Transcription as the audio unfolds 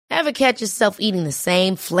Ever catch yourself eating the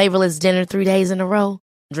same flavorless dinner 3 days in a row?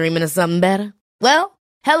 Dreaming of something better? Well,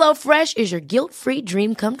 HelloFresh is your guilt-free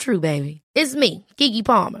dream come true, baby. It's me, Keke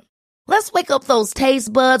Palmer. Let's wake up those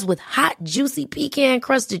taste buds with hot, juicy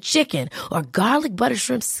pecan-crusted chicken or garlic butter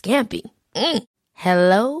shrimp scampi.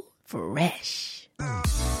 Hello Fresh.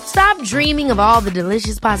 Stop dreaming of all the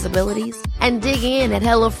delicious possibilities and dig in at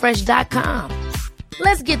HelloFresh.com.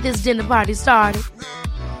 Let's get this dinner party started.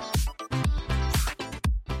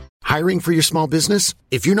 Hiring for your small business?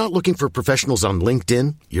 If you're not looking for professionals on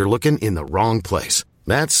LinkedIn, you're looking in the wrong place.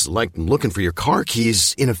 That's like looking for your car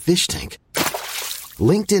keys in a fish tank.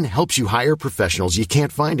 LinkedIn helps you hire professionals you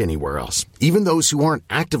can't find anywhere else, even those who aren't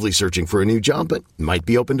actively searching for a new job but might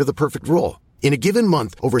be open to the perfect role. In a given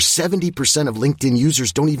month, over 70% of LinkedIn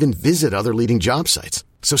users don't even visit other leading job sites.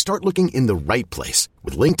 So start looking in the right place.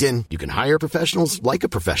 With LinkedIn, you can hire professionals like a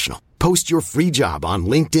professional. Post your free job on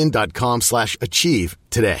linkedin.com/achieve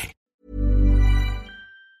today.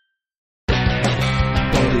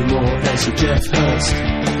 Bobby Moore as a Jeff Hurst.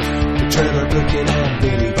 The trailer looking at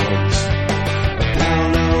Billy Bonds.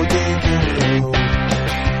 Paolo Di Canio.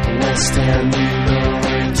 West Ham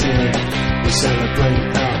United. We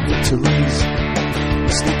celebrate our victories. We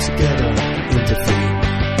stick together in defeat.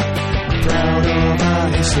 I'm proud of our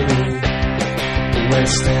history.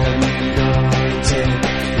 West Ham United.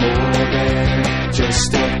 More than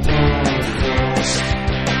just a podcast.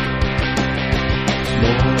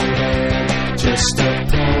 More than just a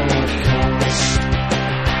podcast.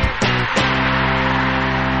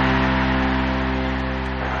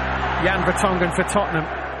 Jan Vertonghen for Tottenham.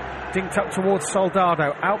 Dinked up towards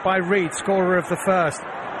Soldado. Out by Reed, scorer of the first.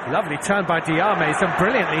 Lovely turn by Diame. He's done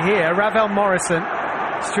brilliantly here. Ravel Morrison.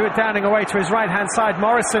 Stuart Downing away to his right-hand side.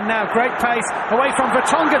 Morrison now, great pace, away from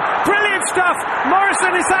Vertonghen. Brilliant stuff!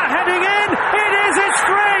 Morrison, is that heading in? It is, it's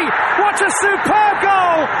 3! What a superb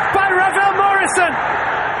goal by Ravel Morrison!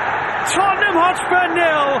 Tottenham Hotspur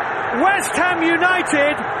 0, West Ham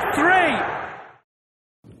United 3.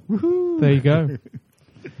 Woohoo. There you go.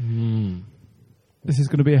 This is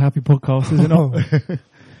going to be a happy podcast, is it not?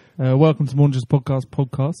 Welcome to Maunder's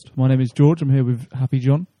podcast. My name is George. I'm here with Happy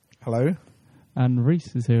John. Hello. And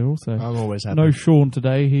Reese is here also. I'm always happy. No Sean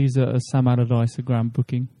today. He's at a Sam Allardyce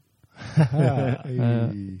booking.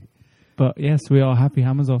 But yes, we are happy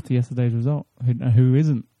hammers after yesterday's result. Who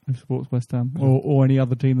isn't? Who supports West Ham or any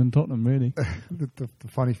other team than Tottenham, really? The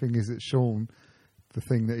funny thing is that Sean, the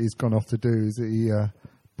thing that he's gone off to do is that he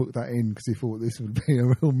booked that in because he thought this would be a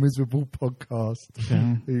real miserable podcast.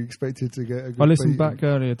 Yeah. He expected to get a good I listened beating. back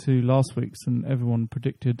earlier to last week's and everyone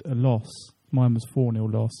predicted a loss. Mine was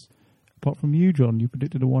 4-0 loss. Apart from you, John, you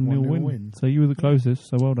predicted a 1-0 win. So you were the closest,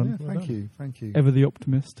 so well done. Yeah, thank you. Ever the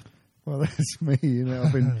optimist. Well, that's me.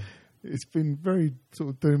 It's been very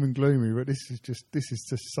sort of doom and gloomy, but this is just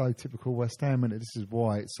so typical West Ham, and this is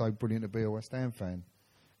why it's so brilliant to be a West Ham fan,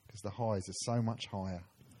 because the highs are so much higher.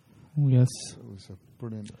 Oh, yes. It was a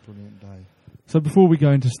brilliant day. So before we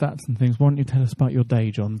go into stats and things, why don't you tell us about your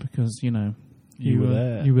day, John? Because, you were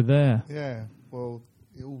there. Yeah, well,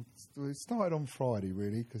 it started on Friday,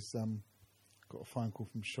 really, because got a phone call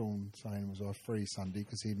from Sean saying was I free Sunday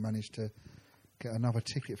because he'd managed to get another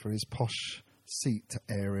ticket for his posh seat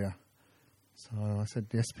area. So I said,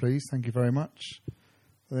 yes, please, thank you very much.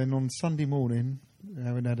 And then on Sunday morning,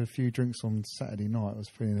 having had a few drinks on Saturday night, I was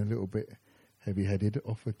feeling a little bit heavy-headed,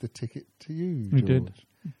 offered the ticket to you, George. You did.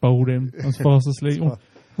 Bowled him. I was fast asleep.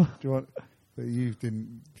 But you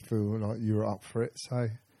didn't feel like you were up for it, so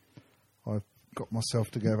I got myself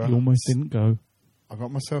together. You almost didn't go. I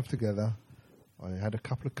got myself together. I had a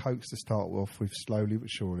couple of Cokes to start off with, slowly but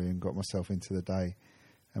surely, and got myself into the day.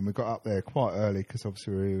 And we got up there quite early because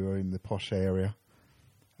obviously we were in the posh area.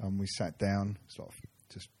 And we sat down, sort of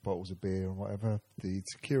just bottles of beer or whatever. The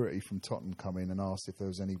security from Tottenham come in and asked if there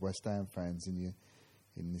was any West Ham fans in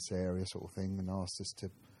this area, sort of thing, and asked us to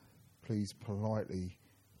please politely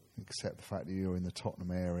accept the fact that you're in the Tottenham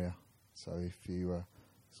area. So if you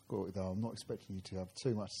I'm not expecting you to have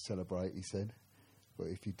too much to celebrate, he said. But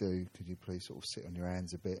if you do, could you please sort of sit on your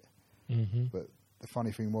hands a bit? Mm-hmm. But the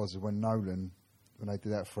funny thing was when they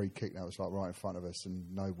did that free kick, that was like right in front of us, and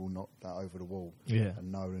Noble knocked that over the wall. Yeah. And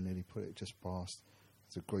Nolan nearly put it just past.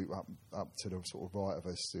 There's a group up to the sort of right of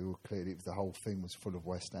us who clearly the whole thing was full of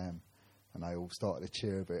West Ham, and they all started to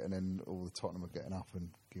cheer a bit, and then all the Tottenham were getting up and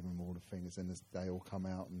giving them all the fingers, and they all come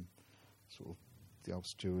out and sort of the old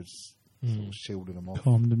stewards sort of shielded them off,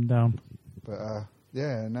 calmed them down. But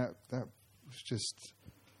and that was just,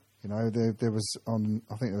 there was I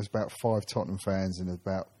think there was about 5 Tottenham fans, and there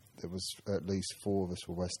was at least 4 of us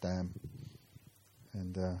were West Ham,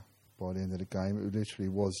 and by the end of the game, it literally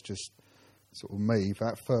was just sort of me. For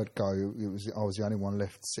that third go, I was the only one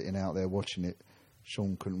left sitting out there watching it.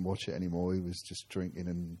 Sean couldn't watch it anymore. He was just drinking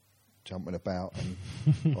and jumping about, and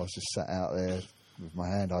I was just sat out there with my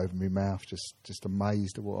hand over my mouth, just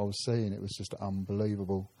amazed at what I was seeing. It was just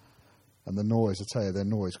unbelievable. And the noise, I tell you, the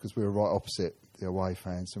noise, because we were right opposite the away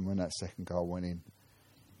fans, and when that second goal went in,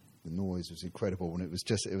 the noise was incredible. And it was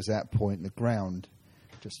that point, the ground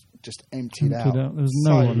just emptied out. There was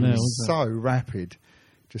no one there, was there? So rapid,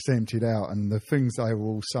 just emptied out, and the things they were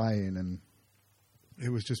all saying, and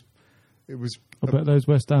it was. I bet those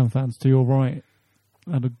West Ham fans to your right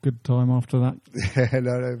had a good time after that. Yeah,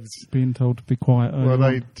 no, it was being told to be quiet.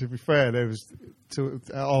 To be fair,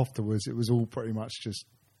 afterwards it was all pretty much just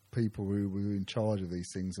people who were in charge of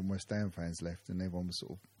these things, and West Ham fans left, and everyone was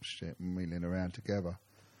sort of milling around together.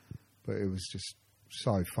 But it was just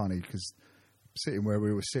so funny because sitting where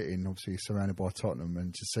we were sitting, obviously surrounded by Tottenham,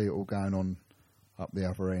 and to see it all going on up the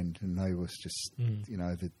other end, and they was just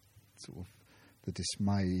the sort of the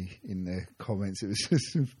dismay in their comments. It was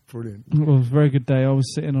just brilliant. Well, it was a very good day. I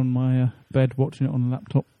was sitting on my bed watching it on the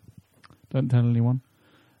laptop. Don't tell anyone.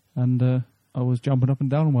 And I was jumping up and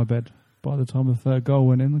down on my bed. By the time the third goal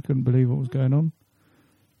went in, I couldn't believe what was going on.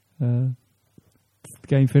 The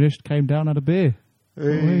game finished, came down, had a beer.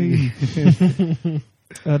 Hey.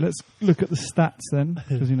 Let's look at the stats then,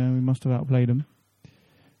 because we must have outplayed them.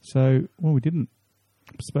 So, we didn't.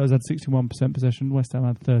 Spurs had 61% possession. West Ham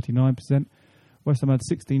had 39%. West Ham had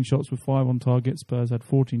 16 shots with 5 on target. Spurs had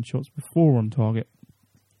 14 shots with 4 on target.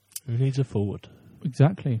 Who needs a forward?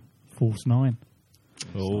 Exactly. False 9.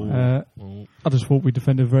 I just thought we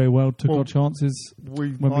defended very well, took our chances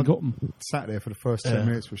when we got them. Sat there for the first 10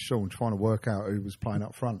 minutes with Sean trying to work out who was playing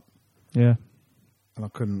up front. Yeah. And I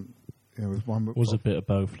couldn't. It was one. Was a bit of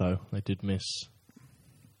both though. They did miss.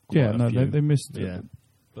 Yeah, no, they missed. Yeah.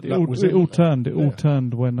 But it all turned. It all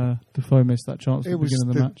turned when Defoe missed that chance at the beginning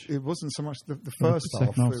of the match. It wasn't so much the first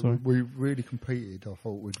half. We really competed. I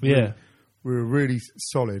thought we were really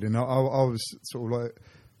solid, and I was sort of like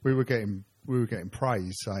we were getting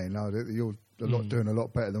praise saying, "No, you're doing a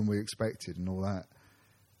lot better than we expected," and all that.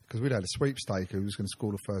 Because we'd had a sweepstake who was going to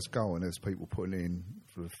score the first goal, and there was people putting in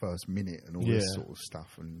for the first minute and all this sort of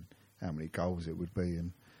stuff, and how many goals it would be.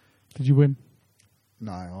 And did you win?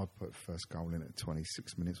 No, I put first goal in at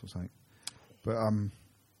 26 minutes or something. But I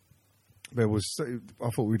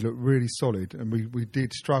thought we'd look really solid, and we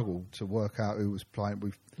did struggle to work out who was playing.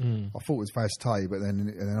 I thought it was Vastey, but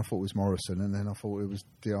then I thought it was Morrison, and then I thought it was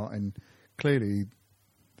Diar. And clearly,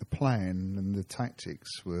 the plan and the tactics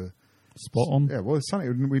were spot on. Yeah, well, it's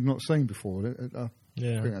something we'd not seen before. I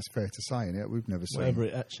think that's fair to say. And we've never seen. Whatever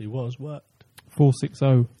it actually worked.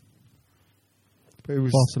 4-6-0. But it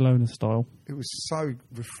was Barcelona style. It was so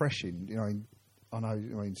refreshing, I know,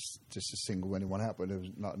 it's just to single anyone out, but there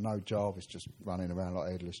was no Jarvis just running around like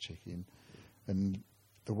a headless chicken, and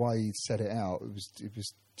the way he set it out, it was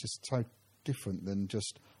just so different than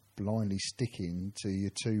just blindly sticking to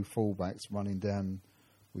your two fullbacks running down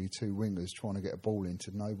with your two wingers trying to get a ball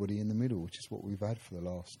into nobody in the middle, which is what we've had for the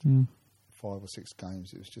last 5 or 6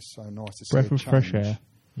 games. It was just so nice to see breath of fresh air.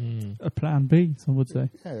 A plan B, some would say.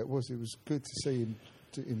 Yeah, it was. It was good to see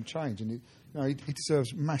him change, and he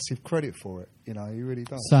deserves massive credit for it. He really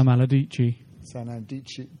does. Sam Allardyce. Sam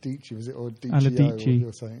Allardyce, was it, or Allardyce?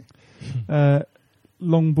 Or something?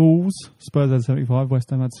 Long balls. Spurs had 75.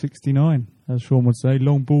 West Ham had 69. As Sean would say,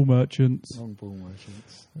 long ball merchants. Long ball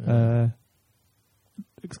merchants. Yeah.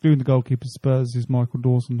 Excluding the goalkeeper, Spurs' Michael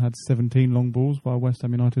Dawson had 17 long balls, while West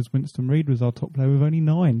Ham United's Winston Reid was our top player with only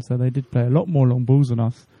 9. So they did play a lot more long balls than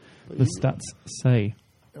us, but the stats say.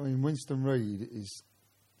 Winston Reid is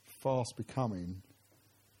fast becoming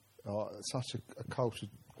such a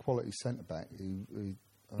cultured quality centre-back.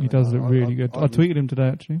 He does look really good. I tweeted him today,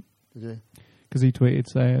 actually. Did you? Because he tweeted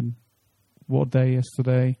saying, "What a day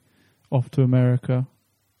yesterday, off to America,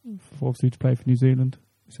 obviously to play for New Zealand."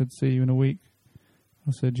 He said, "See you in a week." I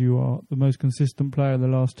said, "You are the most consistent player of the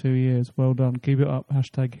last 2 years. Well done. Keep it up.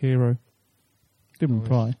 #hero. Didn't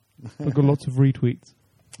reply. But got lots of retweets.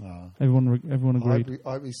 Everyone agreed.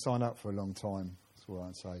 I hope he signed up for a long time. That's what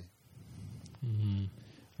I'd say.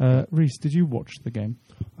 Reece, did you watch the game?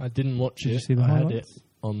 I didn't watch it. Did you see the highlights? highlights? I had it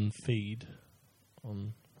on feed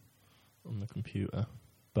on the computer,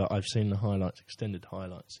 but I've seen the highlights, extended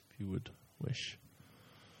highlights, if you would wish.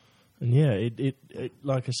 And yeah, it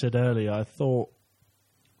like I said earlier, I thought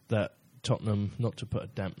that Tottenham, not to put a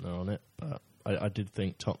dampener on it, but I did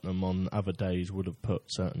think Tottenham on other days would have put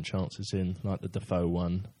certain chances in, like the Defoe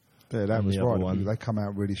one. Yeah, that was right. One. They come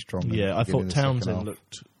out really strong. Yeah, I thought Townsend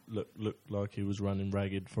looked like he was running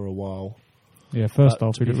ragged for a while. Yeah, first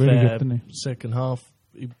half he looked really good, didn't he? Second half,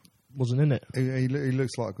 wasn't in it. He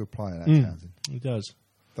looks like a good player, that Townsend. He does.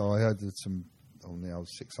 Though I heard that some on the old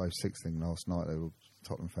 606 thing last night,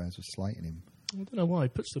 Tottenham fans were slating him. I don't know why. He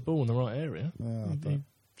puts the ball in the right area. Yeah, He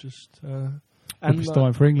just... He'll be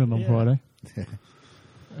starting for England on Friday.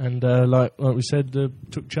 And like we said,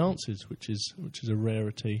 took chances, which is a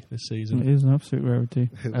rarity this season. It is an absolute rarity.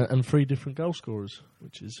 And 3 different goal scorers,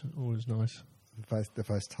 which is always nice. The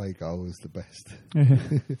first Tay goal was the best.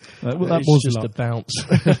 that was just luck. a bounce.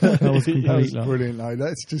 That was complete That's luck. brilliant. No,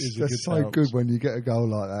 that's so bounce. good when you get a goal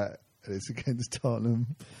like that. And it's against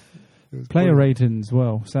Tottenham. Player ratings as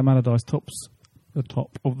well. Sam Allardyce tops the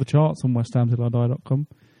top of the charts on WestHamTillIDie.com.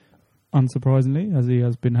 Unsurprisingly, as he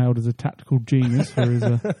has been hailed as a tactical genius for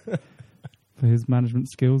his management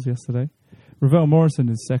skills yesterday. Ravel Morrison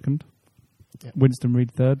is second. Yep. Winston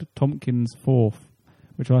Reid third. Tompkins fourth,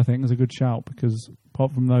 which I think is a good shout because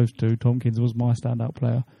apart from those two, Tompkins was my standout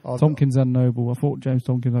player. Tompkins and Noble. I thought James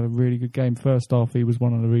Tompkins had a really good game. First half, he was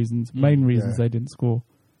one of the main reasons they didn't score.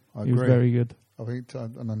 I He agree. was very good. I think,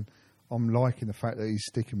 and I'm liking the fact that he's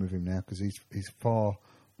sticking with him now because he's far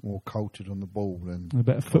more cultured on the ball than A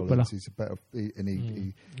better footballer. He's a better,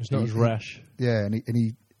 He's not as rash. Yeah, and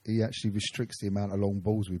he actually restricts the amount of long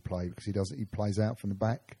balls we play because he plays out from the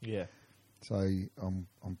back. Yeah. So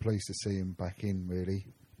I'm pleased to see him back in really.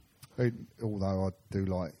 Although I do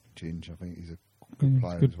like Ginge, I think he's a good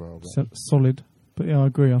player good, as well. But solid. But yeah, I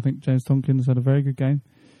agree. I think James Tompkins had a very good game.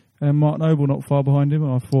 And Mark Noble not far behind him.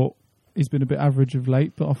 I thought he's been a bit average of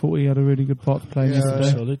late, but I thought he had a really good part to play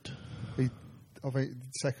yesterday. Solid. I think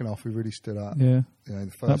the second half he really stood up. Yeah. You know,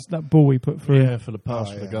 the first. That ball he put through. Yeah, for the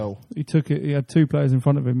pass for the goal. He took it. He had 2 players in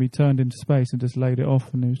front of him. He turned into space and just laid it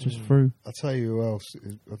off, and he was just through. I'll tell you who else.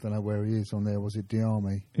 I don't know where he is on there. Was it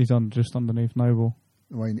Diame? He's just underneath Noble.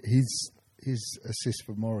 I mean, his assist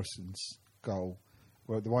for Morrison's goal.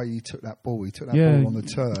 Well, the way he took that ball, ball on the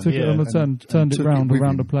turn. He took it on the turn, turned it round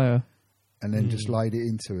around the player, and then just laid it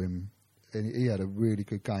into him. And he had a really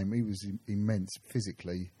good game. He was immense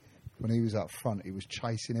physically. When he was up front, he was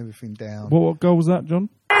chasing everything down. What goal was that, John?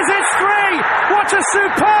 Is it 3? What a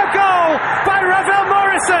superb goal by Ravel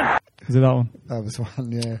Morrison! Is it that one? That was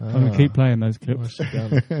one, yeah. I'm going to keep playing those clips.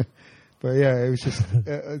 But yeah, it was just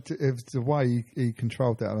it was the way he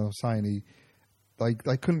controlled that. And I was saying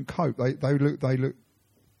they couldn't cope. They looked.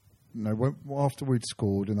 You know, after we'd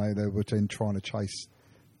scored and they were then trying to chase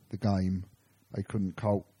the game, they couldn't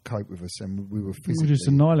cope with us, and we were physically. We just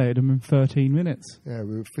annihilated them in 13 minutes. Yeah,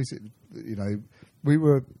 we were physically. You know,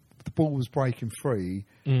 the ball was breaking free,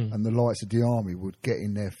 and the likes of Diame would get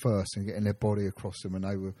in there first and getting their body across them, and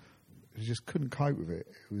they just couldn't cope with it.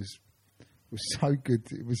 It was so good.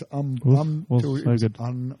 It was good.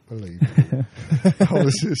 Unbelievable.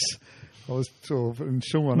 I was sort of, and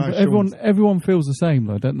Sean, I know everyone feels the same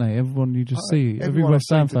though, don't they? Everyone you just see. Every West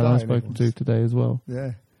Ham fan I've spoken to today as well.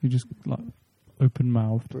 Yeah, you just like open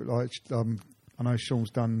mouthed. But like, I know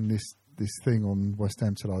Sean's done this thing on West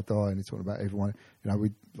Ham Till I Die, and he's talking about everyone. You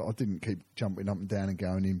know, I didn't keep jumping up and down and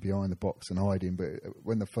going in behind the box and hiding, but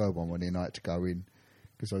when the third one went in, I had to go in.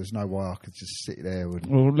 Because there was no way I could just sit there.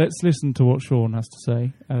 Well, let's listen to what Sean has to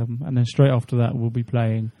say, and then straight after that we'll be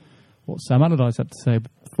playing what Sam Allardyce had to say.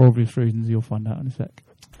 For obvious reasons, you'll find out in a sec.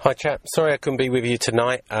 Hi, chap. Sorry I couldn't be with you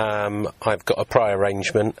tonight. I've got a prior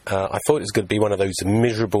arrangement. I thought it was going to be one of those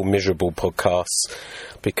miserable podcasts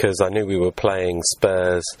because I knew we were playing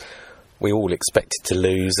Spurs. We all expected to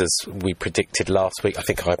lose, as we predicted last week. I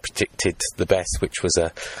think I predicted the best, which was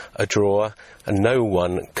a draw, and no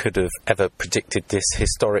one could have ever predicted this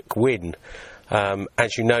historic win.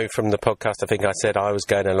 As you know from the podcast, I think I said I was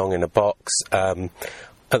going along in a box.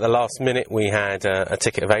 At the last minute, we had a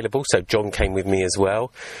ticket available, so John came with me as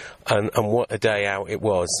well. And what a day out it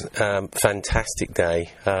was. Fantastic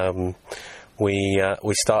day.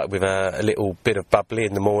 We started with a little bit of bubbly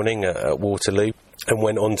in the morning at Waterloo and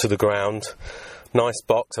went onto the ground. Nice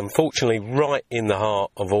box, unfortunately right in the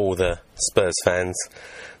heart of all the Spurs fans.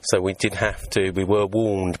 So we were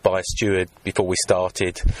warned by a steward before we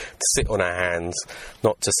started to sit on our hands,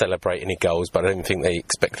 not to celebrate any goals, but I don't think they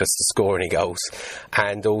expect us to score any goals.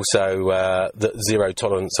 And also the zero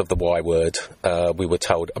tolerance of the Y word, we were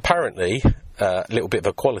told. Apparently, a little bit of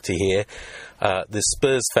equality here, the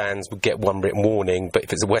Spurs fans would get one written warning, but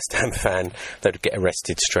if it's a West Ham fan, they'd get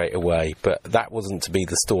arrested straight away. But that wasn't to be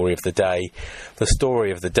the story of the day. The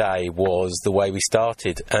story of the day was the way we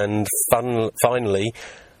started, and finally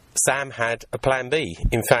Sam had a plan B.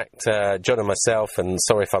 In fact, John and myself, and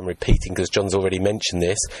sorry if I'm repeating because John's already mentioned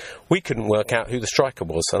this, we couldn't work out who the striker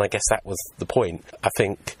was, and I guess that was the point. I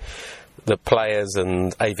think the players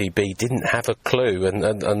and AVB didn't have a clue,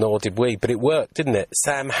 and nor did we, but it worked, didn't it?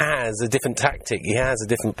 Sam has a different tactic, he has a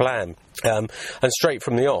different plan, and straight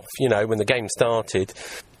from the off, you know, when the game started,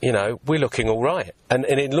 you know, we're looking all right, and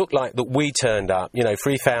it looked like that we turned up, you know,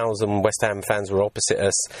 3,000 West Ham fans were opposite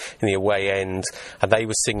us in the away end, and they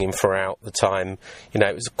were singing throughout the time. You know,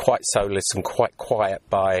 it was quite soulless and quite quiet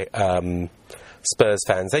by Spurs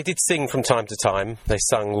fans. They did sing from time to time. They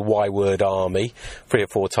sung the Y Word Army 3 or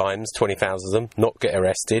 4 times, 20,000 of them, not get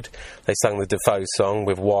arrested. They sung the Defoe song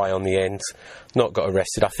with Y on the end, not got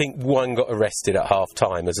arrested. I think one got arrested at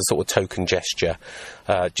half-time as a sort of token gesture,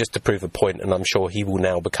 just to prove a point, and I'm sure he will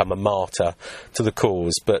now become a martyr to the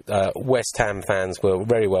cause. But West Ham fans were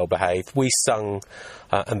very well behaved. We sung,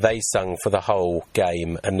 and they sung for the whole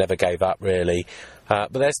game and never gave up, really.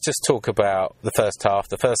 But let's just talk about the first half.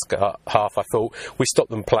 The first half, I thought, we stopped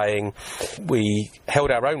them playing. We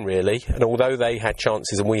held our own, really. And although they had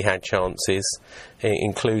chances and we had chances,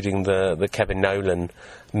 including the Kevin Nolan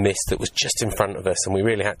miss that was just in front of us, and we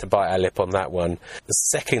really had to bite our lip on that one. The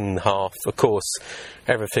second half, of course,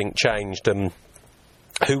 everything changed. And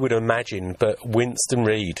who would imagine but Winston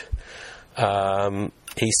Reid.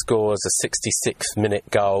 He scores a 66th minute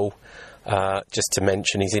goal. Just to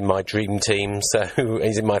mention, he's in my dream team, so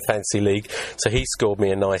he's in my fantasy league, so he scored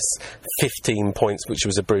me a nice 15 points, which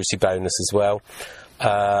was a Brucey bonus as well.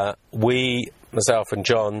 Myself and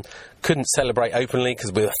John, couldn't celebrate openly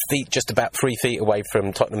because we were just about 3 feet away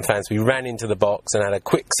from Tottenham fans. We ran into the box and had a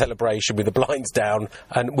quick celebration with the blinds down,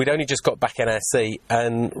 and we'd only just got back in our seat,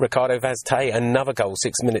 and Ricardo Vazte, another goal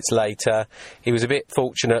 6 minutes later. He was a bit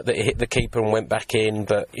fortunate that he hit the keeper and went back in,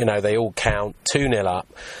 but, you know, they all count. 2-0 up.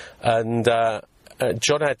 And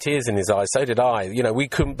John had tears in his eyes, so did I. You know, we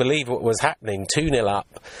couldn't believe what was happening. 2-0 up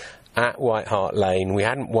at White Hart Lane. We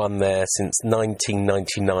hadn't won there since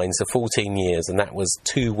 1999, so 14 years, and that was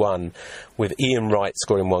 2-1, with Ian Wright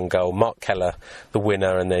scoring 1 goal, Mark Keller the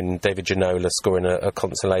winner, and then David Ginola scoring a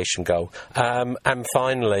consolation goal. And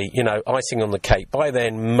finally, you know, icing on the cake. By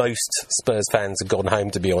then, most Spurs fans had gone home,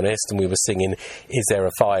 to be honest, and we were singing "Is There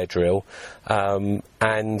a Fire Drill?"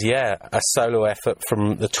 And yeah, a solo effort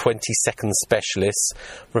from the 22nd specialist,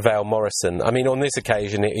 Ravel Morrison. I mean, on this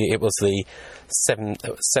occasion, it was the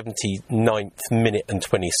 79th minute and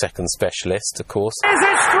 22nd specialist, of course. Is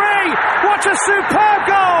it 3? What a superb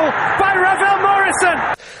goal by Ravel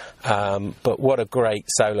Morrison! But what a great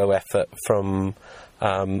solo effort from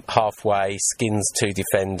halfway, skins 2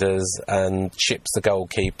 defenders and chips the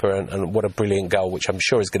goalkeeper, and what a brilliant goal, which I'm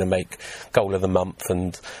sure is going to make goal of the month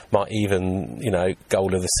and might even, you know,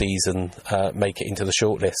 goal of the season, make it into the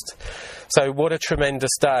shortlist. So what a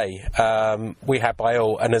tremendous day we had by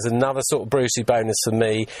all. And as another sort of Brucey bonus for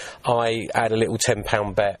me, I had a little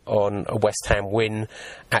 £10 bet on a West Ham win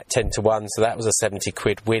at 10-1, so that was a 70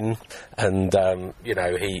 quid win, and you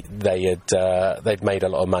know, they'd made a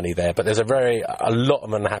lot of money there. But there's a lot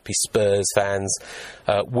of unhappy Spurs fans.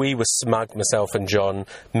 We were smug, myself and John,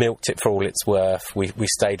 milked it for all it's worth. We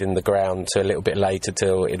stayed in the ground till a little bit later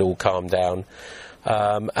till it all calmed down.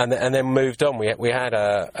 And then moved on. We had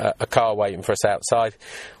a car waiting for us outside.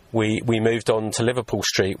 We moved on to Liverpool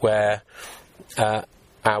Street, where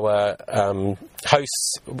our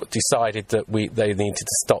hosts decided that they needed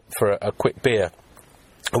to stop for a quick beer,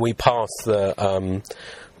 and we passed the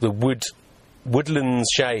Woodlands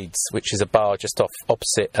Shades, which is a bar just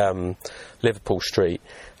opposite Liverpool Street,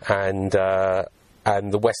 and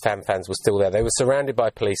the West Ham fans were still there. They were surrounded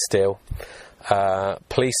by police still.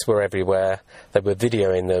 Police were everywhere. They were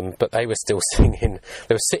videoing them, but they were still singing.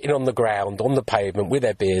 They were sitting on the ground, on the pavement, with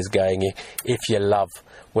their beers, going, "If you love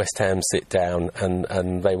West Ham, sit down."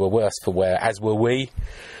 And they were worse for wear, as were we.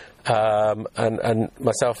 And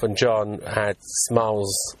myself and John had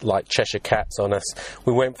smiles like Cheshire Cats on us.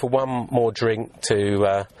 We went for one more drink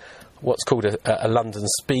to what's called a London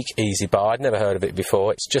speakeasy bar. I'd never heard of it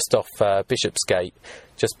before. It's just off Bishopsgate,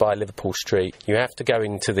 just by Liverpool Street. You have to go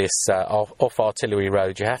into this, off Artillery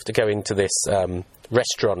Road, you have to go into this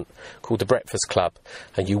restaurant called the Breakfast Club,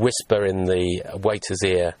 and you whisper in the waiter's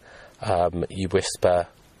ear, you whisper,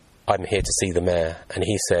 "I'm here to see the mayor," and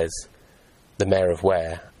he says, "The mayor of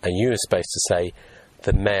where?" And you are supposed to say,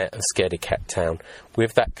 "The mayor of Scaredy Cat Town."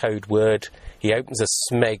 With that code word, he opens a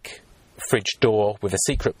Smeg fridge door with a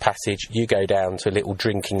secret passage. You go down to a little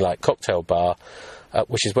drinking like cocktail bar,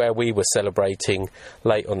 which is where we were celebrating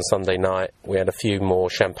late on Sunday night. We had a few more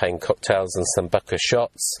champagne cocktails and some Bucca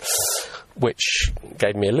shots, which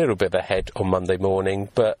gave me a little bit of a head on Monday morning,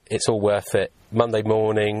 but it's all worth it. Monday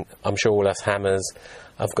morning, I'm sure all us Hammers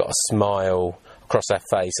have got a smile across our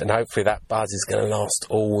face, and hopefully that buzz is going to last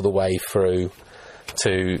all the way through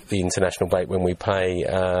to the international break when we play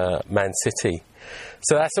Man City.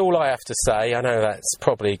 So that's all I have to say. I know that's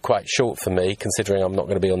probably quite short for me, considering I'm not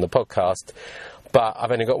going to be on the podcast, but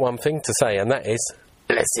I've only got one thing to say, and that is,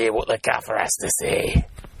 let's hear what the gaffer has to say.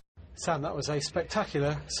 Sam, that was a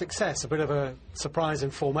spectacular success. A bit of a surprise in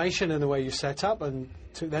formation and the way you set up, and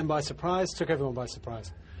took them by surprise, took everyone by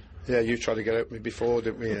surprise. Yeah, you tried to get at me before,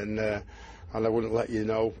 didn't we? And I wouldn't let you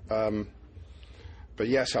know. But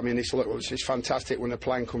yes, I mean, it's fantastic when a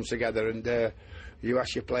plan comes together and you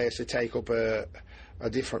ask your players to take up a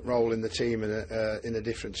different role in the team and in a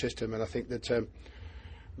different system. And I think that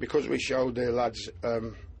because we showed the lads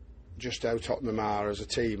just how Tottenham are as a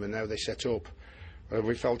team and how they set up,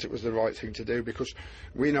 we felt it was the right thing to do, because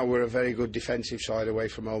we know we're a very good defensive side away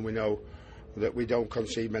from home. We know that we don't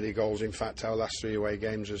concede many goals. In fact, our last 3 away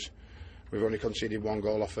games, we've only conceded 1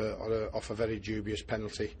 goal off a very dubious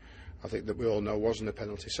penalty. I think that we all know wasn't a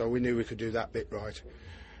penalty, so we knew we could do that bit right.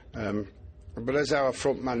 But as our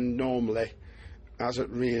front man normally hasn't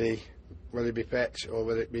really, whether it be Pet or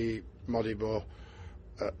whether it be Modibo,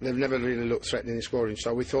 they've never really looked threatening in scoring.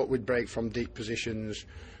 So we thought we'd break from deep positions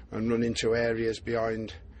and run into areas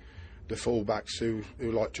behind the full-backs who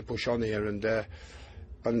like to push on here, and the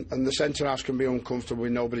centre halves can be uncomfortable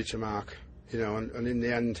with nobody to mark, you know. And in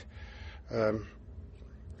the end,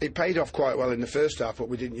 it paid off quite well in the first half, but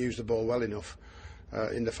we didn't use the ball well enough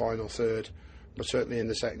in the final third. But certainly in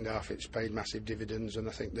the second half, it's paid massive dividends, and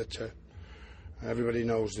I think that everybody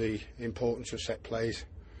knows the importance of set plays,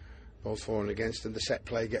 both for and against, and the set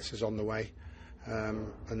play gets us on the way.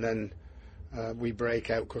 And then we break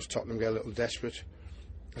out because Tottenham get a little desperate.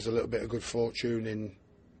 There's a little bit of good fortune in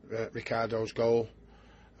Ricardo's goal,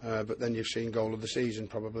 but then you've seen goal of the season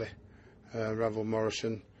probably. Ravel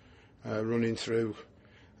Morrison running through,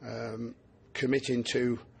 committing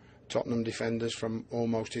to Tottenham defenders from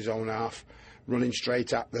almost his own half, running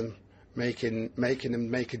straight at them, making them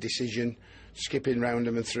make a decision, skipping round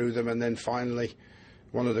them and through them, and then finally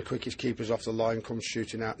one of the quickest keepers off the line comes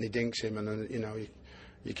shooting out and he dinks him, and you know,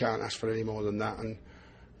 you can't ask for any more than that. And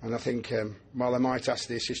I think while I might ask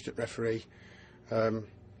the assistant referee, the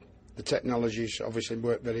technologies obviously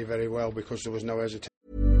worked very, very well because there was no hesitation.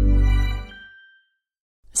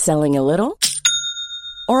 Selling a little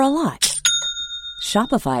or a lot?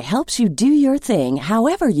 Shopify helps you do your thing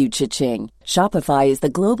however you cha-ching. Shopify is the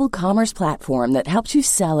global commerce platform that helps you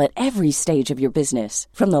sell at every stage of your business.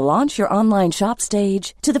 From the launch your online shop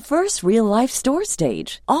stage to the first real-life store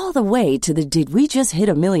stage, all the way to the did we just hit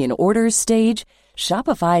a million orders stage.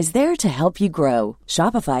 Shopify's there to help you grow.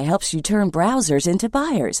 Shopify helps you turn browsers into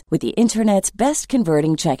buyers with the internet's best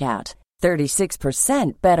converting checkout.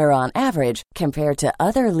 36% better on average compared to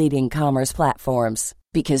other leading commerce platforms.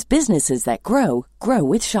 Because businesses that grow, grow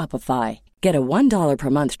with Shopify. Get a $1 per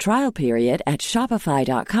month trial period at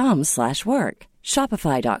shopify.com/work.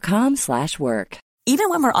 Shopify.com/work. Even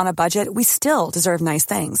when we're on a budget, we still deserve nice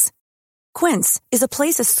things. Quince is a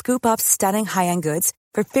place to scoop up stunning high-end goods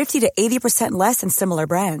for 50 to 80% less than similar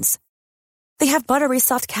brands. They have buttery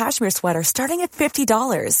soft cashmere sweaters starting at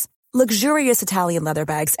 $50, luxurious Italian leather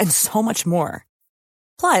bags, and so much more.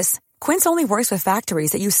 Plus, Quince only works with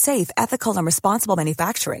factories that use safe, ethical, and responsible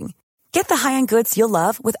manufacturing. Get the high-end goods you'll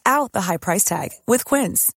love without the high price tag with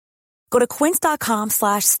Quince. Go to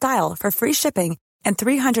quince.com/style for free shipping and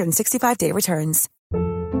 365-day returns.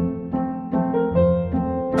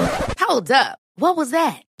 Hold up. What was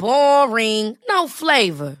that? Boring. No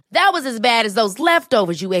flavor. That was as bad as those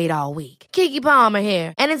leftovers you ate all week. Keke Palmer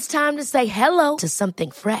here, and it's time to say hello to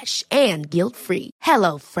something fresh and guilt-free.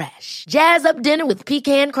 Hello Fresh. Jazz up dinner with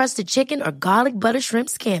pecan-crusted chicken or garlic butter shrimp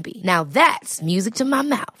scampi. Now that's music to my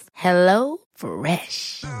mouth. Hello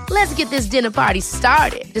Fresh. Let's get this dinner party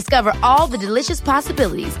started. Discover all the delicious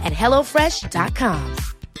possibilities at HelloFresh.com.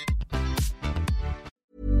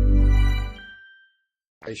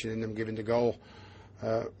 In them giving the goal,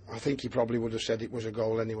 I think he probably would have said it was a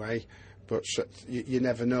goal anyway, but you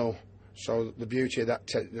never know. So the beauty of that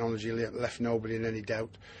technology left nobody in any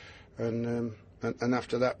doubt, and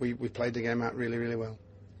after that we played the game out really, really well.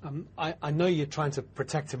 I know you're trying to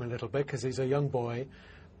protect him a little bit because he's a young boy,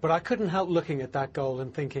 but I couldn't help looking at that goal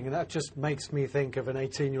and thinking, and that just makes me think of an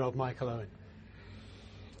 18-year-old Michael Owen.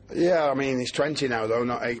 Yeah, I mean he's 20 now though,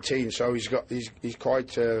 not 18, so he's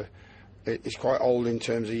quite. He's quite old in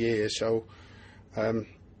terms of years, so,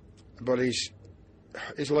 but he's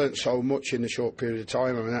learnt so much in a short period of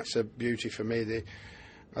time. I mean, that's a beauty for me.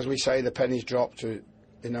 As we say, the pennies drop to,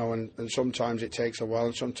 you know, and sometimes it takes a while,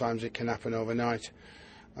 and sometimes it can happen overnight.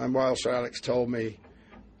 And while Sir Alex told me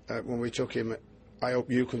when we took him, I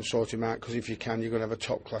hope you can sort him out, because if you can, you're going to have a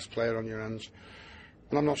top-class player on your hands.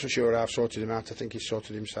 And I'm not so sure I've sorted him out. I think he's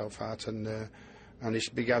sorted himself out, and he's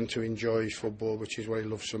began to enjoy his football, which is what he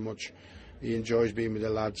loves so much. He enjoys being with the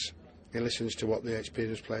lads. He listens to what the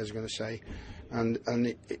experienced players are going to say,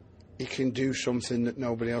 and he can do something that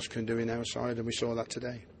nobody else can do in our side, and we saw that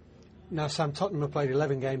today. Now, Sam, Tottenham have played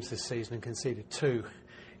 11 games this season and conceded 2.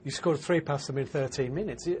 You scored 3 past them in 13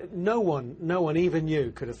 minutes. No one, even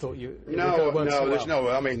you, could have thought you. No, there's no.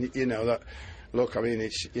 I mean, you know that. Look, I mean,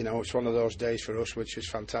 it's it's one of those days for us, which is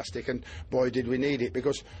fantastic, and boy, did we need it,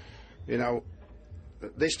 because,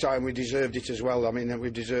 this time we deserved it as well. I mean,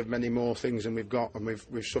 we've deserved many more things than we've got, and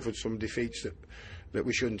we've suffered some defeats that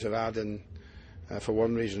we shouldn't have had, and for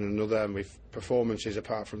one reason or another, and performances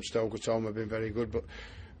apart from Stoke at home have been very good,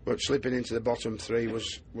 but slipping into the bottom 3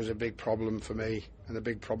 was a big problem for me and a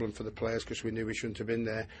big problem for the players, because we knew we shouldn't have been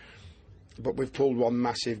there. But we've pulled one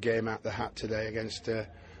massive game out the hat today against a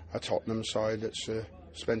Tottenham side that's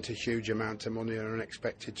spent a huge amount of money and are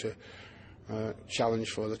expected to challenge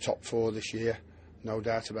for the top 4 this year, no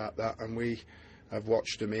doubt about that. And we have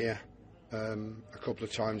watched them here a couple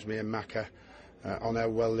of times, me and Maka, on how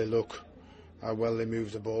well they look, how well they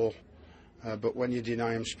move the ball. But when you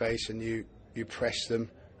deny them space and you press them,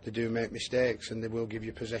 they do make mistakes, and they will give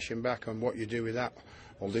you possession back. And what you do with that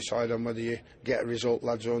will decide on whether you get a result,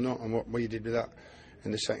 lads, or not. And what we did with that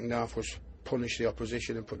in the second half was punish the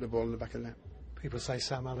opposition and put the ball in the back of the net. People say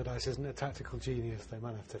Sam Allardyce isn't a tactical genius. They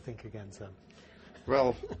might have to think again, Sam.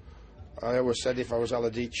 Well, I always said if I was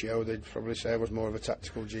Aladicchio, they'd probably say I was more of a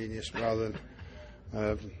tactical genius rather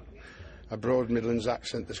than a broad Midlands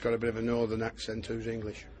accent that's got a bit of a northern accent who's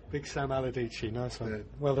English. Big Sam Allardyce, nice one. Yeah.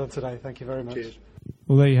 Well done today, thank you very much. Cheers.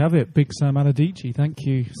 Well, there you have it. Big Sam Allardyce. Thank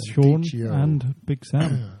you, Sean and Big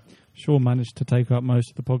Sam. Sean managed to take up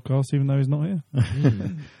most of the podcast, even though he's not here.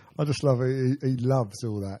 I just love it. He loves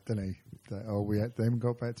all that, doesn't he? That, we then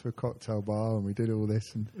got back to a cocktail bar and we did all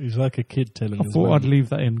this. And he's like a kid telling I his thought I'd leave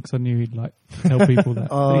that in because I knew he'd tell people that.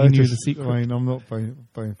 That he knew the secret. I mean, I'm not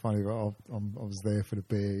being funny, but I was there for the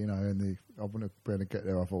beer, and I wouldn't have been able to get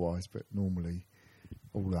there otherwise. But normally,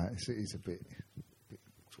 all that is a bit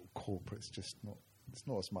sort of corporate. It's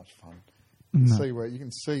not as much fun. You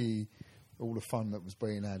can see all the fun that was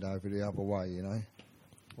being had over the other way,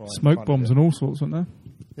 Right, smoke bombs and all sorts, weren't there?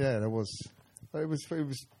 Yeah, there was. It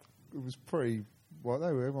was pretty well.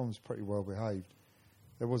 Everyone was pretty well behaved.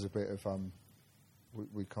 There was a bit of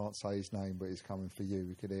we can't say his name, but he's coming for you.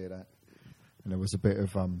 We could hear that, and there was a bit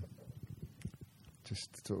of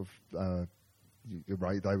just sort of. They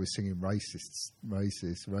were singing racist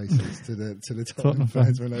to the Tottenham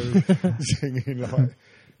fans when they were singing like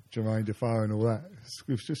Jermaine Defoe and all that.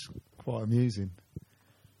 It was just quite amusing.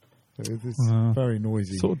 It was very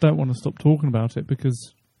noisy. Sort of don't want to stop talking about it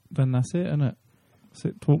because then that's it, isn't it? It's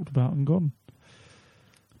it talked about and gone.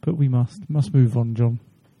 But we must move on, John.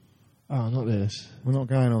 Oh, not this. We're not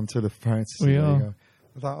going on to the fantasy. We are.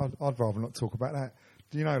 I'd rather not talk about that.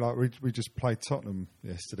 Do you know, we just played Tottenham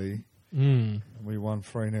yesterday. And we won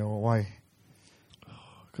 3-0 away.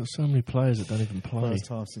 Got so many players that don't even play. First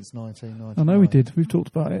time since 1999. I know we did. We've talked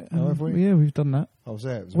about it. Oh, have we? Yeah, we've done that. I was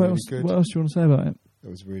there. It was what really else, good. What else do you want to say about it? It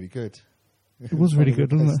was really good. It was really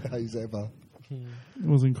good, wasn't it? Days ever. It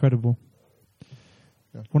was incredible.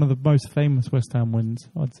 Yeah. One of the most famous West Ham wins,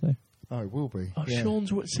 I'd say. Oh, it will be. Oh, yeah.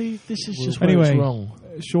 Sean's... See, this is just anyway, where it's wrong.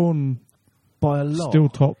 Sean... By a lot. Still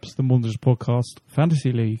tops the Wanderers podcast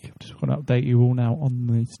Fantasy League. Just want to update you all now on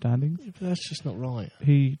the standings. Yeah, but that's just not right.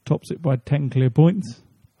 He tops it by 10 clear points.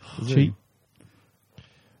 Cheap.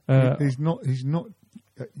 He's not.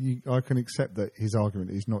 I can accept that his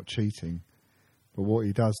argument is not cheating, but what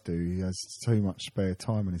he does do, he has too much spare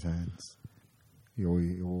time in his hands. Or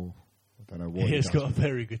I don't know what. He's got a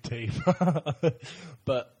very good team,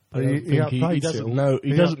 but he doesn't know.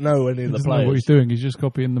 He doesn't know any of the He doesn't players. know what he's doing. He's just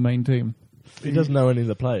copying the main team. He doesn't know any of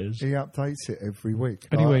the players. He updates it every week.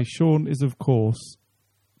 Anyway, Sean is, of course,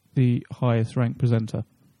 the highest ranked presenter.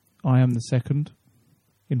 I am the second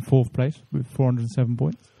in fourth place with 407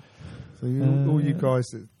 points. So all you guys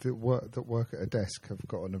that work at a desk have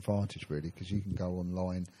got an advantage, really, because you can go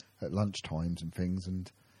online at lunchtimes and things.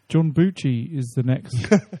 And John Bucci is the next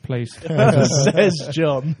place. Says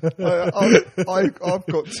John. I've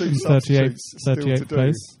got two substitutes 38th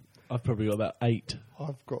place. I've probably got about 8.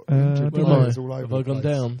 I've got injured players all over. Have I gone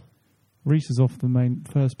down? Reece is off the main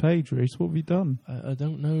first page. Reece, what have you done? I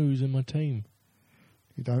don't know who's in my team.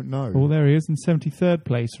 You don't know. Oh, there he is in 73rd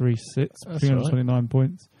place. Reece sits, That's 329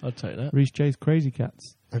 points. I'll take that. Reece J's Crazy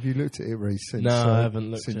Cats. Have you looked at it, Reece? No, I haven't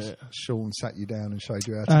looked at since it. Sean sat you down and showed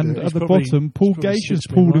you how to And do it. at the probably- bottom, Paul he's probably Gage has sits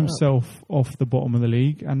me pulled right himself off the bottom of the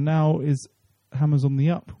league and now is hammers on the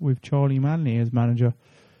up with Charlie Manley as manager.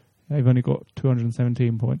 They've only got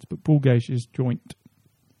 217 points, but Poolgate is joint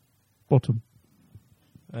bottom.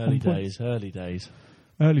 Early days. Early days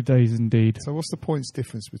indeed. So what's the points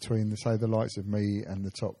difference between, say, the likes of me and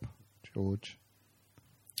the top, George?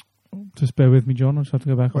 Just bear with me, John. I just have to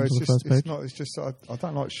go back onto the first page. It's just I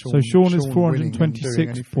don't like Sean. So Sean is winning and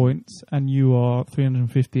 426 points, and you are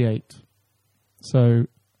 358. So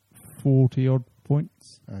 40 odd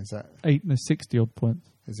points. Is that 60 odd points?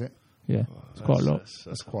 Is it? Yeah, it's quite a lot.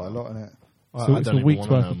 That's quite a lot, isn't it? So it's a week's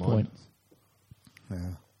worth of points.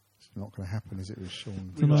 Yeah, it's not going to happen, is it, with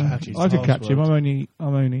Sean? I could catch him. I'm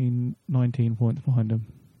only 19 points behind him.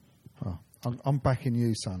 Oh, I'm backing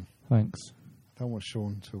you, son. Thanks. I don't want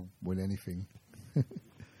Sean to win anything.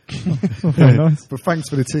 Very nice. But thanks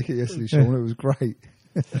for the ticket yesterday, Sean. It was great.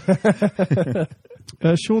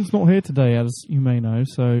 Sean's not here today, as you may know,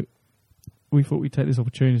 so we thought we'd take this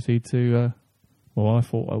opportunity to, I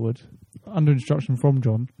thought I would, under instruction from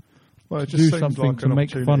John, do something to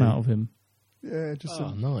make fun out of him. Yeah,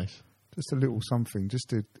 nice. Just a little something.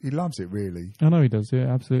 He loves it, really. I know he does,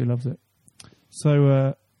 yeah, absolutely loves it.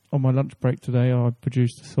 So, on my lunch break today, I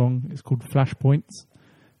produced a song. It's called Flashpoints,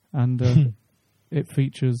 and it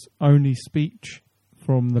features only speech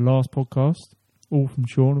from the last podcast, all from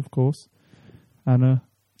Sean, of course, and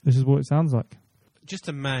this is what it sounds like. Just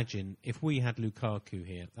imagine if we had Lukaku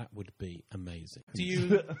here, that would be amazing. Do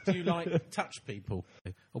you like touch people?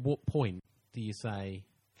 At what point do you say,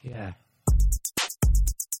 yeah?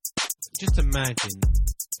 Just imagine.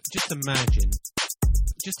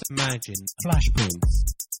 Flashpoints.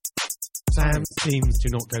 Sam's teams do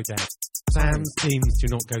not go down.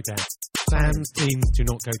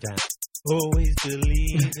 Always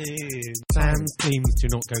believing. Sam's teams do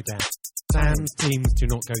not go down. Always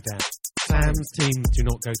believing. Sam's teams do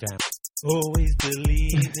not go down. Always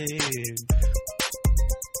believing.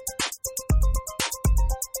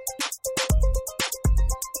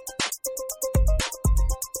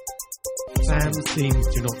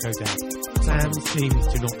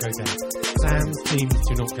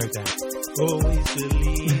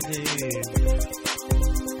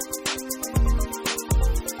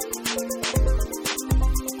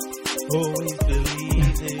 Always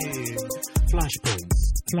believing. Flashpoints.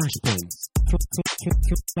 Flashpoints.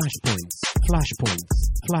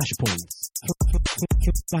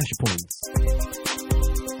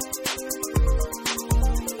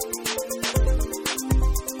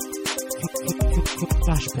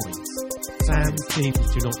 Sam's teams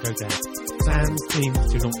do not go down.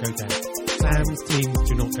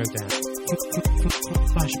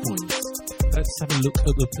 Flashpoints. Let's have a look at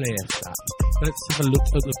the player stat.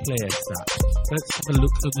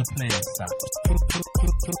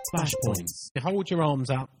 Flashpoints. Hold your arms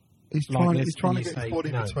up. He's trying to get his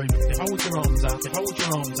body between them. Hold your arms up.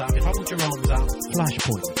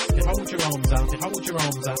 Flashpoints. Hold your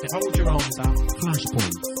arms up.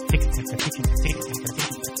 Flashpoints.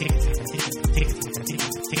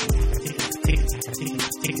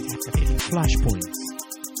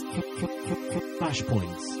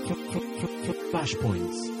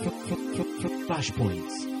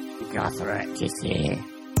 Flashpoints. Gothrak to see.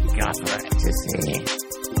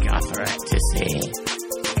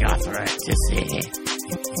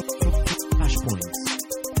 Flashpoints.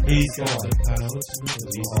 He's got the power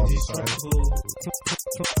to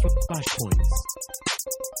Flashpoints.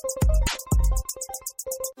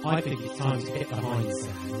 I think it's time to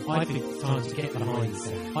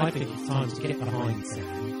get behind Sam.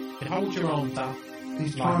 Hold your arms up.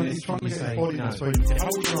 He's trying to get his body between them.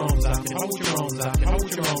 Hold your arms up.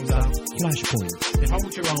 Flashpoints.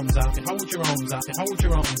 Hold your arms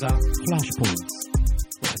up. Flashpoints.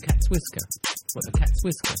 What a cat's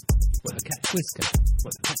whisker.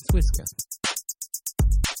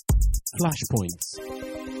 Flashpoints.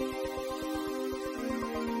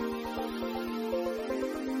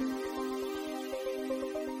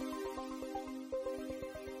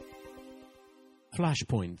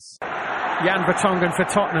 Flashpoints. Jan Vertonghen for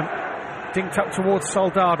Tottenham. Dinked up towards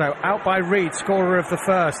Soldado. Out by Reed, scorer of the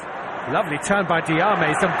first. Lovely turn by Diame.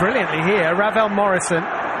 He's done brilliantly here. Ravel Morrison.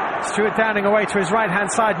 Stuart Downing away to his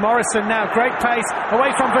right-hand side. Morrison now, great pace.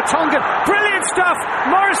 Away from Vertonghen. Brilliant stuff.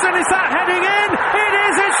 Morrison, is that heading in? It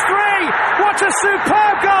is. It's 3. What a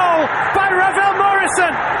superb goal by Ravel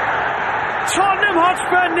Morrison. Tottenham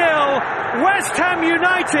Hotspur 0. West Ham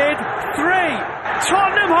United 3.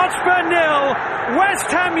 Tottenham Hotspur 0.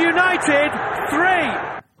 West Ham United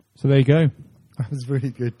 3. So there you go. That was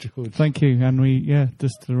really good, George. Thank you. And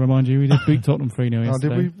just to remind you, we did beat Tottenham 3-0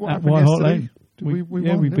 yesterday. Did we? At White Hart Lane. We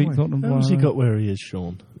beat Tottenham. How's he got where he is,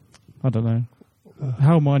 Sean? I don't know.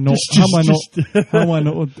 How am I not? How am I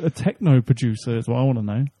not a techno producer? Is what I want to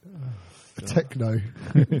know. Techno.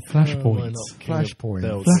 Flashpoints.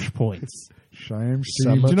 Flashpoints. Flashpoints. Shame.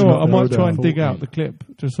 Do you know what? I might try and dig out the clip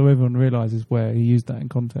just so everyone realises where he used that in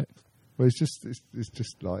context. Well, it's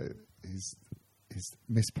just like his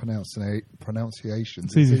pronunciations.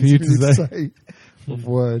 It's easy for you to say. Of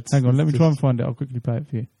words. Hang on, let me try and find it. I'll quickly play it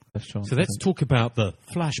for you. So let's talk about the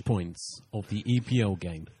flashpoints of the EPL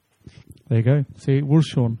game. There you go. See, it was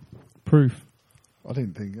Sean. Proof. I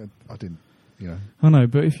didn't, you know. I know,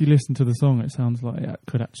 but if you listen to the song, it sounds like it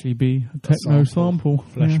could actually be a techno sample.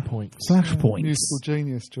 Flashpoints. Yeah. Flashpoints. Musical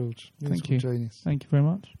genius, George. Thank you. Genius. Thank you very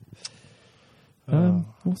much.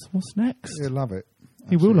 What's next? He'll love it.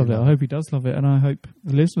 He will love it. I hope he does love it, and I hope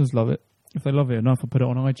the listeners love it. If they love it enough, I'll put it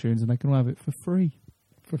on iTunes, and they can all have it for free.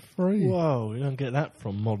 For free. Whoa, you don't get that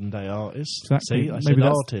from modern day artists. Exactly. See, I said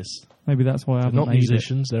artists. Maybe that's why I haven't. They're not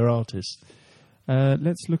musicians, they're artists.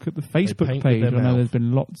 Let's look at the Facebook page. I know there's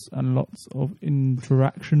been lots and lots of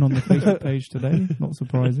interaction on the Facebook page today. Not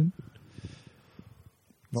surprising.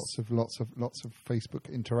 Lots of Facebook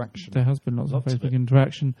interaction. There has been lots of Facebook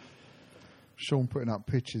interaction. Sean putting up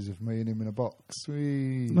pictures of me and him in a box.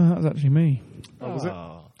 No, that was actually me. Oh, was it?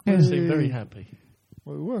 You seem very happy.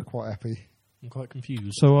 Well, we were quite happy. I'm quite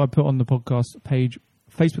confused. So I put on the podcast page,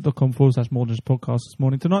 facebook.com/More-Podcast this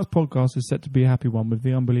morning. Tonight's podcast is set to be a happy one with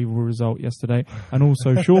the unbelievable result yesterday, and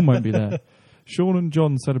also Sean won't be there. Sean and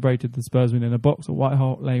John celebrated the Spurs win in a box at White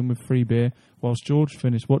Hart Lane with free beer, whilst George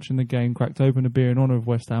finished watching the game, cracked open a beer in honour of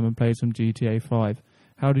West Ham and played some GTA 5.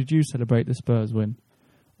 How did you celebrate the Spurs win?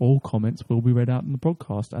 All comments will be read out in the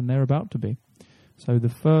podcast, and they're about to be. So the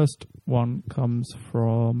first one comes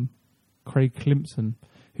from Craig Climpson,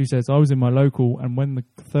 who says, I was in my local, and when the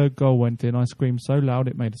third goal went in, I screamed so loud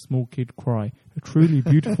it made a small kid cry. A truly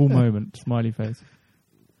beautiful moment, smiley face.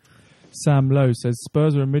 Sam Lowe says,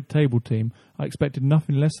 Spurs are a mid-table team. I expected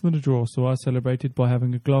nothing less than a draw, so I celebrated by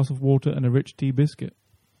having a glass of water and a rich tea biscuit.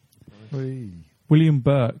 William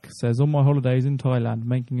Burke says, on my holidays in Thailand,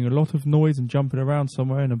 making a lot of noise and jumping around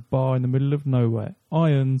somewhere in a bar in the middle of nowhere.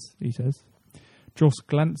 Irons, he says. Joss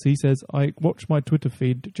Glancy says, I watched my Twitter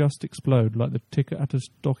feed just explode like the ticker at a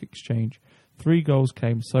stock exchange. 3 goals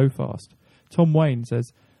came so fast. Tom Wayne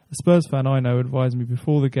says, a Spurs fan I know advised me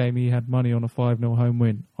before the game he had money on a 5-0 home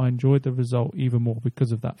win. I enjoyed the result even more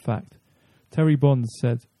because of that fact. Terry Bonds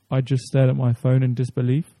said, I just stared at my phone in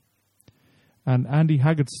disbelief. And Andy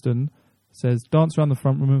Haggerston says, danced around the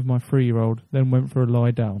front room of my 3-year-old, then went for a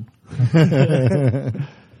lie down.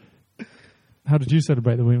 How did you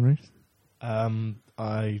celebrate the win, Reece?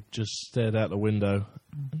 I just stared out the window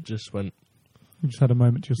and just went... You just had a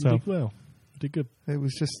moment to yourself. You did well. You did good. It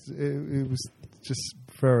was just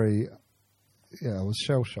very... Yeah, I was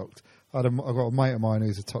shell-shocked. I got a mate of mine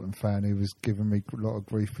who's a Tottenham fan who was giving me a lot of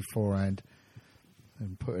grief beforehand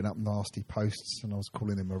and putting up nasty posts, and I was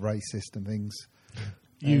calling him a racist and things.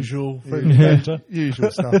 Usual. Usual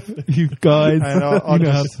stuff. You guys, and I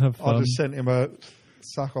know how to have fun. I just sent him a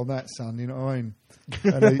suck on that, son, you know what I mean?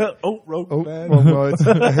 And wrong man. Wrong words.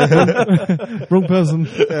 Wrong person.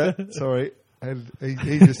 Yeah, sorry. And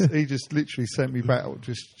he just literally sent me back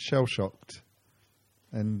just shell-shocked.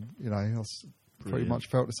 And, you know, I pretty much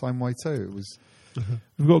felt the same way too. It was...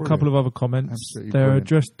 We've got a couple of other comments. Absolutely They're brilliant.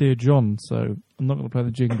 addressed Dear John, so I'm not going to play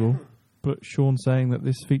the jingle. But Sean saying that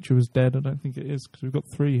this feature was dead, I don't think it is, because we've got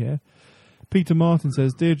 3 here. Peter Martin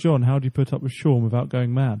says, Dear John, how do you put up with Sean without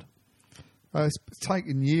going mad? It's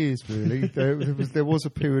taken years, really. there was a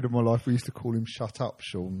period of my life we used to call him Shut Up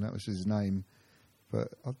Sean. That was his name. But,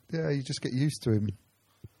 yeah, you just get used to him.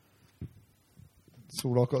 That's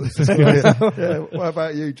all I've got to say. Yeah. What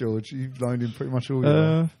about you, George? You've known him pretty much all your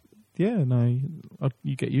life. Yeah, no,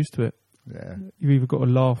 you get used to it. Yeah. You've either got to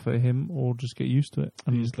laugh at him or just get used to it.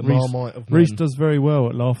 And He's the Marmite of men. Reece does very well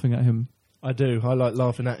at laughing at him. I do. I like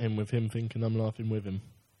laughing at him with him thinking I'm laughing with him.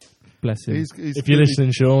 Bless him. If you're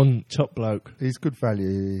listening, Sean, top bloke. He's good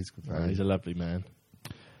value. He's a lovely man.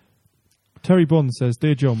 Terry Bond says,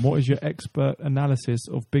 Dear John, what is your expert analysis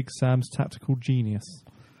of Big Sam's tactical genius?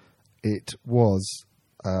 It was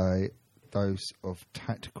a dose of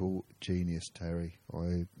tactical genius, Terry.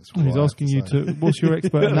 He's asking you to... What's your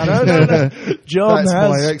expert analysis? No. John That's has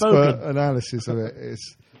my spoken. expert analysis of it.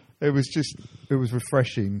 It was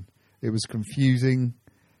refreshing. It was confusing.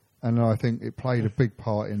 And I think it played a big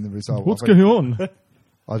part in the result. What's going on?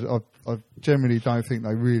 I generally don't think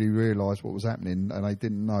they really realised what was happening, and they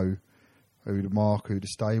didn't know who to mark, who to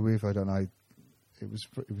stay with. I don't know. It was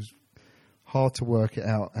hard to work it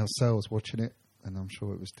out ourselves watching it, and I'm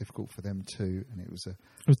sure it was difficult for them too. And it was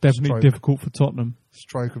definitely difficult for Tottenham.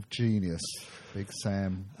 Stroke of genius, Big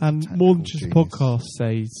Sam. And more than just genius. podcast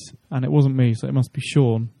says, and it wasn't me, so it must be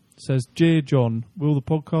Sean. says, "Dear John, will the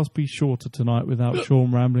podcast be shorter tonight without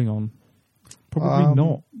Sean rambling on?" Probably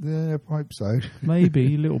not. Yeah, I hope so.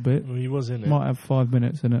 Maybe a little bit. Well, he was in it. Might have 5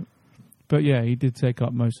 minutes in it. But yeah, he did take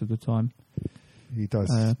up most of the time. He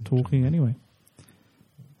does. Talking anyway.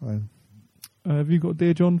 Well, have you got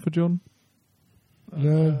Dear John for John?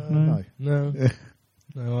 no. No,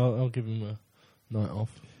 I'll give him a night off.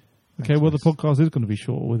 Okay, well, the podcast is going to be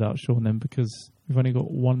shorter without Sean then, because we've only got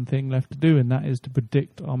one thing left to do, and that is to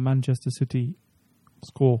predict our Manchester City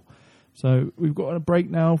score. So we've got a break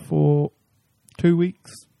now for 2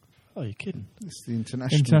 weeks. Oh, you're kidding. It's the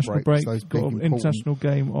international break. So it's got an big, international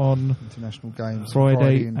game on international games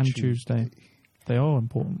Friday and Tuesday. They are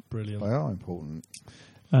important. Brilliant. They are important.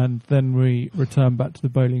 And then we return back to the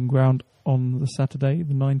bowling ground on the Saturday,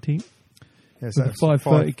 the 19th. Yes, with the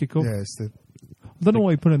 5:30 kickoff. Yeah, it's the... I don't know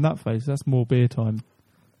why you put in that face. That's more beer time.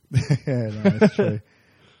 Yeah, no, that's true.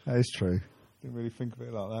 That is true. Didn't really think of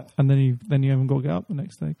it like that. And then you haven't got to get up the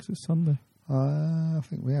next day because it's Sunday. I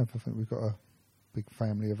think we have. I think we've got a big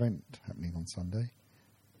family event happening on Sunday.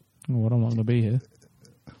 Oh, well, I'm not going to be here.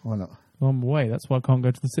 Why not? Well, I'm away. That's why I can't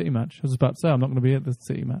go to the City match. I was about to say I'm not going to be at the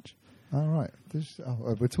City match. All right.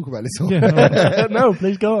 We'll talk about this all. Yeah, no,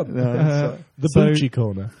 please go on. The Bucci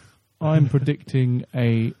corner. I'm predicting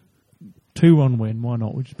a 2-1 win. Why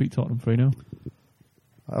not? We just beat Tottenham 3-0.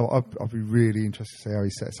 I'll be really interested to see how he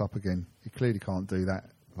sets up again. He clearly can't do that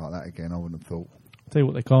like that again, I wouldn't have thought. Tell you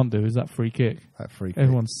what they can't do is that free kick.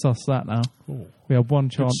 Everyone's sus that now. Ooh. We had one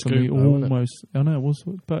chance and we almost... I know it was...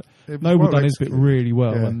 But it was Noble well done his bit executed. really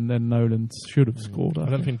well, Yeah. and then Nolan should have scored. I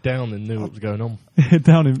don't think Downing knew what was going on.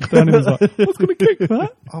 Downing was like, I was going to kick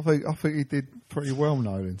that. I think he did pretty well,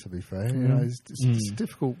 Nolan, to be fair. You know, it's a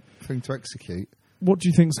difficult thing to execute. What do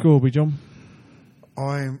you think score will be, John?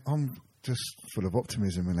 I'm just full of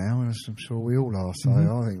optimism now, as I'm sure we all are. So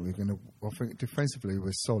I think we're going to... I think defensively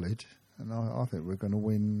we're solid, and I think we're going to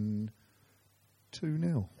win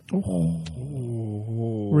 2-0.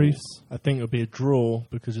 Reese? I think it'll be a draw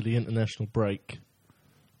because of the international break.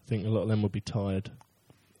 I think a lot of them will be tired.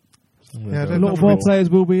 Yeah, a lot of our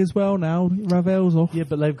players will be as well now. Ravel's off. Yeah,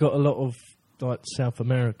 but they've got a lot of like South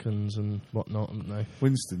Americans and whatnot, haven't they?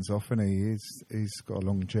 Winston's off, and he's got a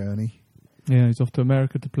long journey. Yeah, he's off to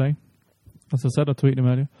America to play. As I said, I tweeted him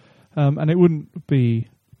earlier. And it wouldn't be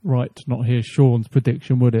right to not hear Sean's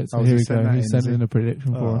prediction, would it? So here we go. He's sending in a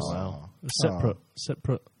prediction for us. Wow. A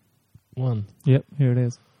separate one. Yep, here it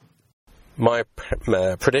is. My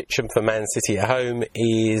prediction for Man City at home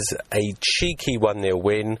is a cheeky 1-0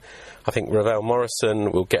 win. I think Ravel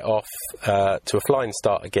Morrison will get off to a flying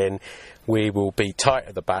start again. We will be tight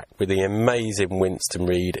at the back with the amazing Winston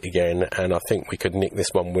Reid again, and I think we could nick this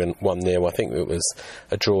one 1-0. I think it was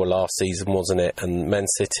a draw last season, wasn't it? And Man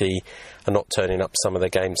City are not turning up some of their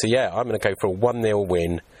games. So yeah, I'm going to go for a 1-0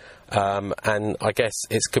 win. And I guess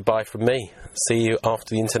it's goodbye from me. See you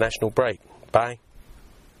after the international break. Bye.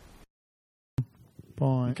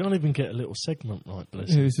 Bye. You can't even get a little segment right, bless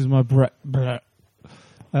Yeah, you. this is my Brett.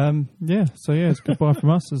 It's goodbye from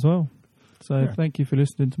us as well. So thank you for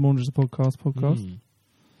listening to Maunders Podcast.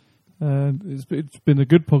 It's been a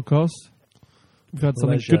good podcast. We've had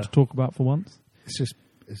something good to talk about for once. It's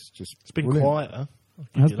been brilliant. quieter.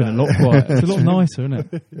 It has been a lot quieter. It's a lot nicer, isn't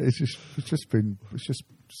it? It's just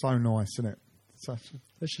so nice, isn't it?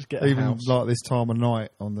 Let's just get a even house. like this time of night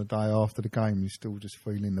on the day after the game, you're still just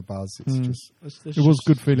feeling the buzz. It's just. It was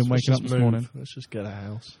good feeling waking up this morning. Let's just get a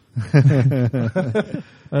house.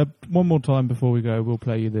 One more time before we go, we'll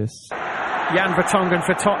play you this. Jan Vertonghen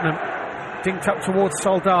for Tottenham. Dinked up towards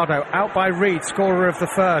Soldado. Out by Reid, scorer of the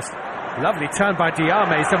first. Lovely turn by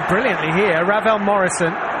Diarme. Done brilliantly here. Ravel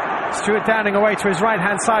Morrison. Stuart Downing away to his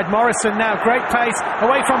right-hand side. Morrison now, great pace,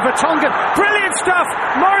 away from Vertonghen. Brilliant stuff!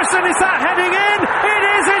 Morrison, is that heading in? It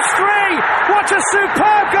is, it's 3! What a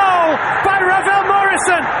superb goal by Ravel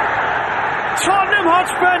Morrison! Tottenham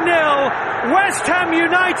Hotspur 0, West Ham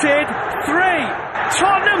United 3.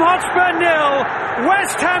 Tottenham Hotspur 0,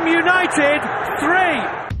 West Ham United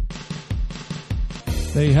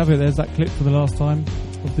 3. There you have it. There's that clip for the last time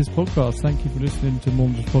of this podcast. Thank you for listening to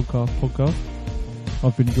Maunders Podcast.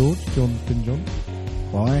 I've been George. John's been John.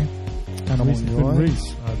 Bye. And Reese has been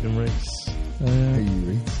Reese. I've been Reese. Hey,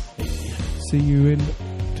 Reese. See you in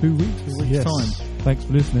 2 weeks. Yes. Time. Thanks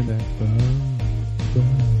for listening.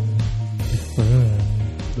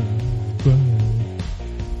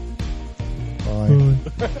 Bye.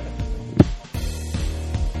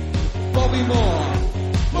 Bobby Moore.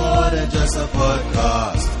 More than just a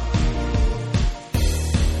podcast.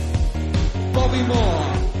 Bobby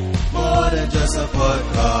Moore. More than just a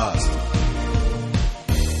podcast.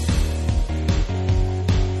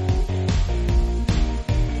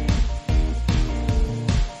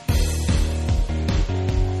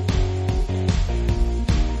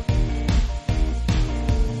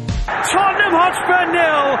 Hotspur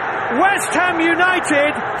 0, West Ham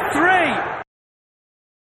United 3.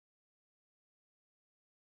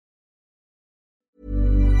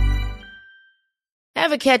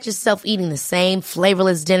 Ever catch yourself eating the same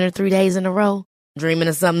flavorless dinner 3 days in a row? Dreaming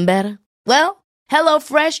of something better? Well,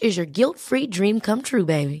 HelloFresh is your guilt-free dream come true,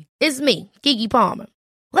 baby. It's me, Keke Palmer.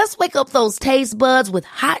 Let's wake up those taste buds with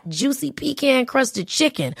hot, juicy pecan-crusted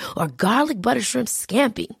chicken or garlic butter shrimp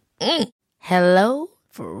scampi. Hello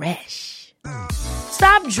Fresh.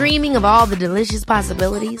 Stop dreaming of all the delicious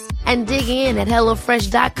possibilities and dig in at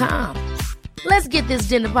HelloFresh.com. Let's get this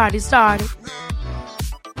dinner party started.